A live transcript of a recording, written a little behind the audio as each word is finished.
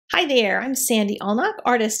Hi there, I'm Sandy Allnock,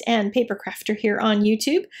 artist and paper crafter here on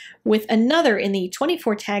YouTube, with another in the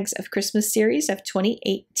 24 Tags of Christmas series of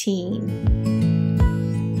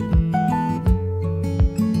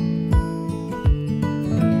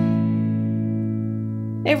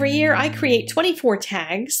 2018. Every year I create 24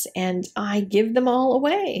 tags and I give them all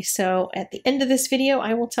away. So at the end of this video,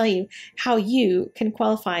 I will tell you how you can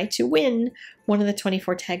qualify to win one of the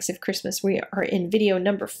 24 Tags of Christmas. We are in video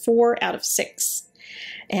number 4 out of 6.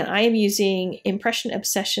 And I am using Impression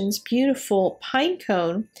Obsession's beautiful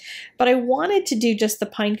Pinecone, but I wanted to do just the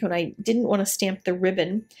Pinecone. I didn't want to stamp the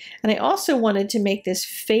ribbon. And I also wanted to make this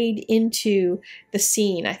fade into the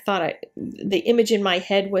scene. I thought the image in my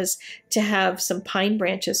head was to have some pine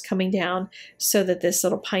branches coming down so that this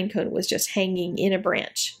little Pinecone was just hanging in a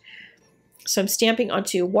branch. So I'm stamping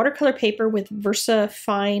onto watercolor paper with Versa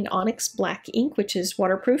Fine Onyx Black ink, which is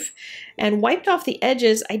waterproof, and wiped off the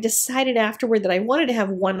edges. I decided afterward that I wanted to have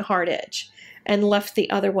one hard edge and left the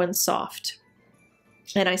other one soft.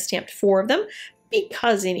 And I stamped 4 of them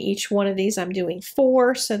because in each one of these I'm doing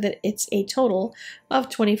 4 so that it's a total of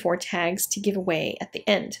 24 tags to give away at the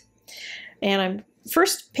end. And I'm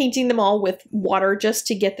first painting them all with water just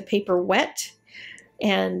to get the paper wet.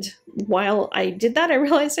 And while I did that, I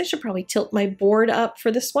realized I should probably tilt my board up for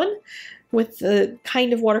this one with the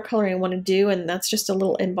kind of watercoloring I want to do, and that's just a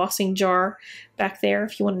little embossing jar back there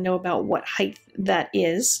if you want to know about what height that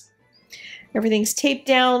is. Everything's taped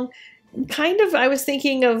down. I was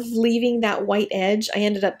thinking of leaving that white edge. I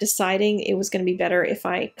ended up deciding it was going to be better if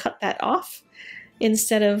I cut that off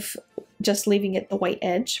instead of just leaving it the white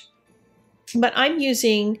edge. But I'm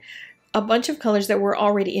using a bunch of colors that were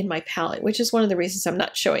already in my palette, which is one of the reasons I'm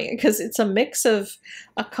not showing it, because it's a mix of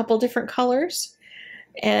a couple different colors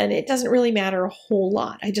and it doesn't really matter a whole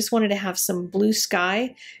lot. I just wanted to have some blue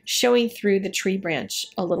sky showing through the tree branch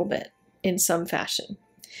a little bit in some fashion.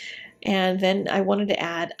 And then I wanted to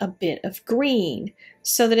add a bit of green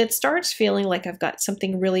so that it starts feeling like I've got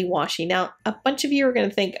something really washy. Now, a bunch of you are going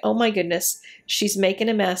to think, oh my goodness, she's making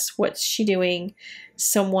a mess. What's she doing?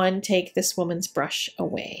 Someone take this woman's brush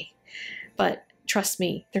away. But trust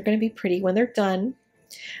me, they're going to be pretty when they're done.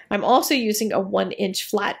 I'm also using a 1-inch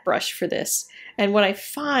flat brush for this. And what I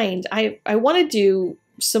find, I want to do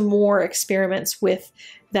some more experiments with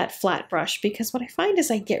that flat brush, because what I find is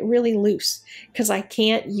I get really loose because I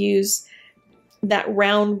can't use that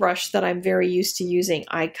round brush that I'm very used to using.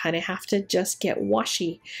 I kind of have to just get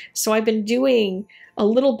washy. So I've been doing a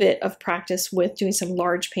little bit of practice with doing some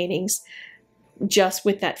large paintings just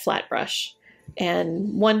with that flat brush.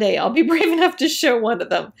 And one day I'll be brave enough to show one of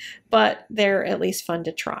them, but they're at least fun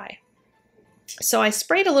to try. So I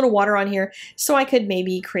sprayed a little water on here so I could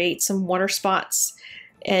maybe create some water spots,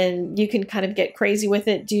 and you can kind of get crazy with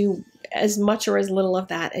it. Do as much or as little of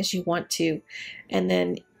that as you want to. And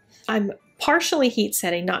then I'm partially heat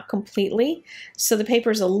setting, not completely. So the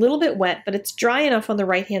paper is a little bit wet, but it's dry enough on the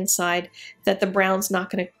right-hand side that the brown's not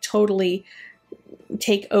going to totally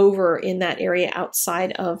take over in that area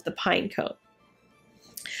outside of the Pinecone.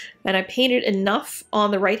 And I painted enough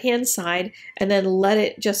on the right-hand side and then let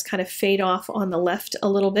it just kind of fade off on the left a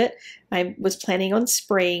little bit. I was planning on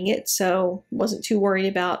spraying it, so wasn't too worried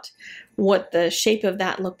about what the shape of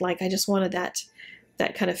that looked like. I just wanted that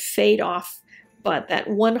kind of fade off, but that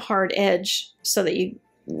one hard edge so that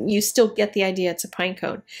you still get the idea it's a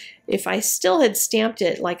Pinecone. If I still had stamped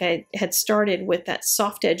it like I had started with that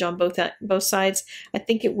soft edge on both sides, I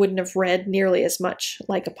think it wouldn't have read nearly as much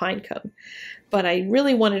like a Pinecone. But I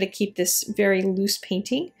really wanted to keep this very loose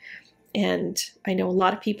painting, and I know a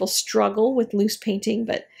lot of people struggle with loose painting,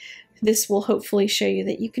 but this will hopefully show you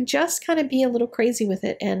that you can just kind of be a little crazy with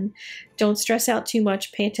it and don't stress out too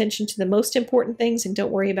much. Pay attention to the most important things and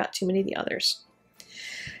don't worry about too many of the others.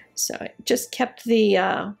 So I just kept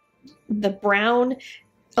the brown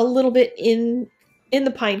a little bit in the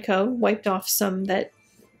Pinecone, wiped off some that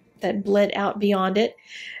bled out beyond it,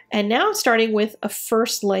 and now I'm starting with a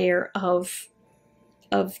first layer of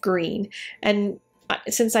green. And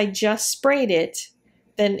since I just sprayed it,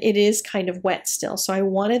 then it is kind of wet still. So I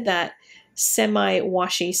wanted that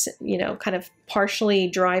semi-washy, kind of partially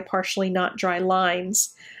dry, partially not dry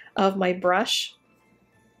lines of my brush.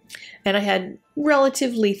 And I had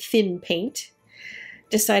relatively thin paint.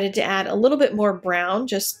 Decided to add a little bit more brown,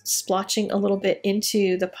 just splotching a little bit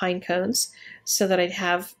into the Pinecones so that I'd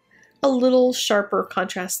have a little sharper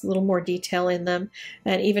contrast, a little more detail in them,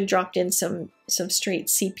 and even dropped in some straight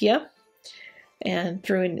sepia and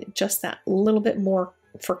threw in just that little bit more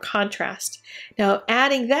for contrast. Now,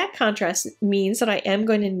 adding that contrast means that I am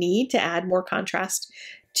going to need to add more contrast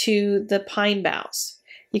to the pine boughs.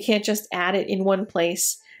 You can't just add it in one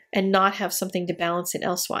place and not have something to balance it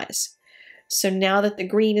elsewise. So now that the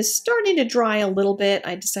green is starting to dry a little bit,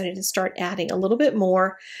 I decided to start adding a little bit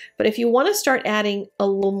more. But if you want to start adding a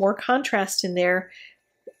little more contrast in there,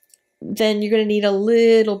 then you're going to need a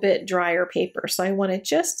little bit drier paper. So I want it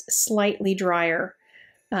just slightly drier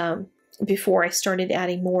before I started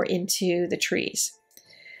adding more into the trees.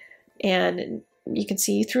 And you can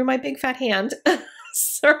see through my big fat hand.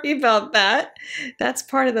 Sorry about that. That's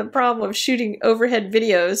part of the problem of shooting overhead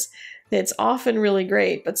videos. It's often really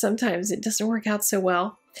great, but sometimes it doesn't work out so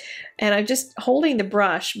well. And I'm just holding the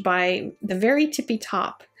brush by the very tippy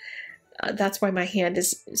top. That's why my hand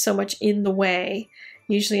is so much in the way.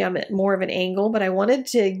 Usually I'm at more of an angle, but I wanted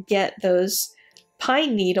to get those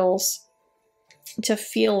pine needles to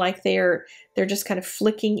feel like they're just kind of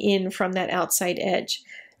flicking in from that outside edge.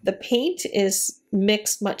 The paint is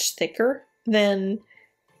mixed much thicker than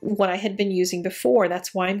what I had been using before.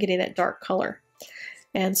 That's why I'm getting that dark color.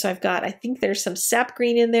 And so I've got, I think there's some sap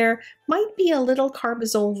green in there. Might be a little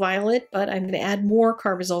carbazole violet, but I'm going to add more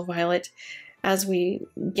carbazole violet as we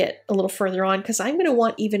get a little further on, because I'm going to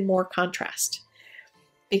want even more contrast.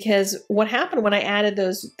 Because what happened when I added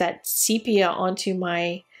that sepia onto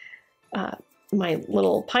my my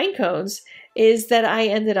little pine cones is that I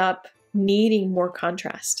ended up needing more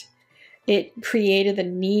contrast. It created the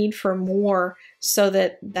need for more so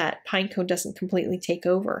that that pine cone doesn't completely take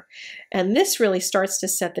over. And this really starts to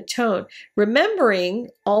set the tone. Remembering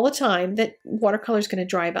all the time that watercolor is going to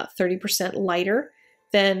dry about 30% lighter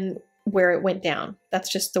than where it went down.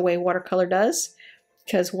 That's just the way watercolor does,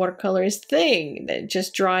 because watercolor is the thing that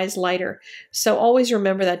just dries lighter. So always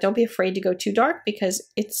remember that. Don't be afraid to go too dark, because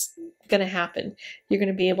it's going to happen. You're going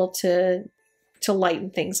to be able to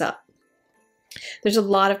lighten things up. There's a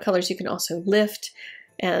lot of colors you can also lift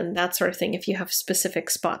and that sort of thing if you have specific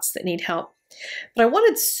spots that need help. But I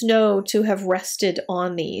wanted snow to have rested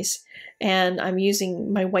on these, and I'm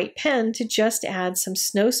using my white pen to just add some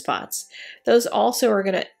snow spots. Those also are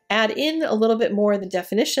going to add in a little bit more of the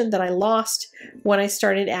definition that I lost when I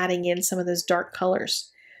started adding in some of those dark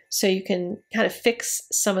colors. So you can kind of fix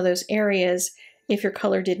some of those areas if your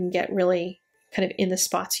color didn't get really kind of in the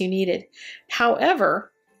spots you needed.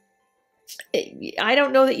 However, I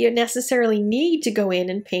don't know that you necessarily need to go in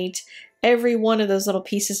and paint every one of those little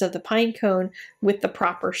pieces of the pine cone with the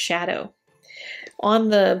proper shadow. On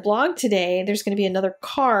the blog today, there's going to be another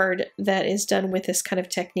card that is done with this kind of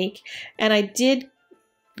technique, and I did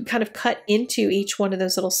kind of cut into each one of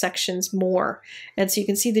those little sections more. And so you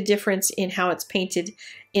can see the difference in how it's painted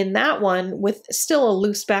in that one, with still a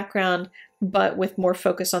loose background, but with more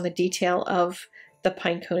focus on the detail of the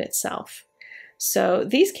pine cone itself. So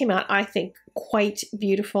these came out, I think, quite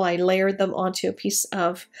beautiful. I layered them onto a piece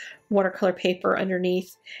of watercolor paper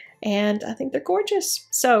underneath, and I think they're gorgeous.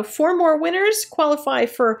 So 4 more winners qualify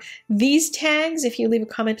for these tags. If you leave a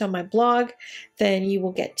comment on my blog, then you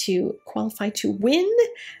will get to qualify to win,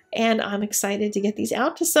 and I'm excited to get these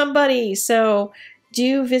out to somebody. So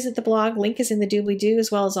do visit the blog. Link is in the doobly-doo, as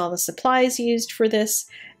well as all the supplies used for this,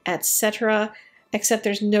 etc. Except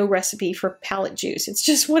there's no recipe for palette juice. It's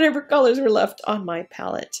just whatever colors were left on my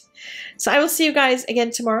palette. So I will see you guys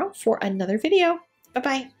again tomorrow for another video.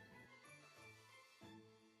 Bye-bye.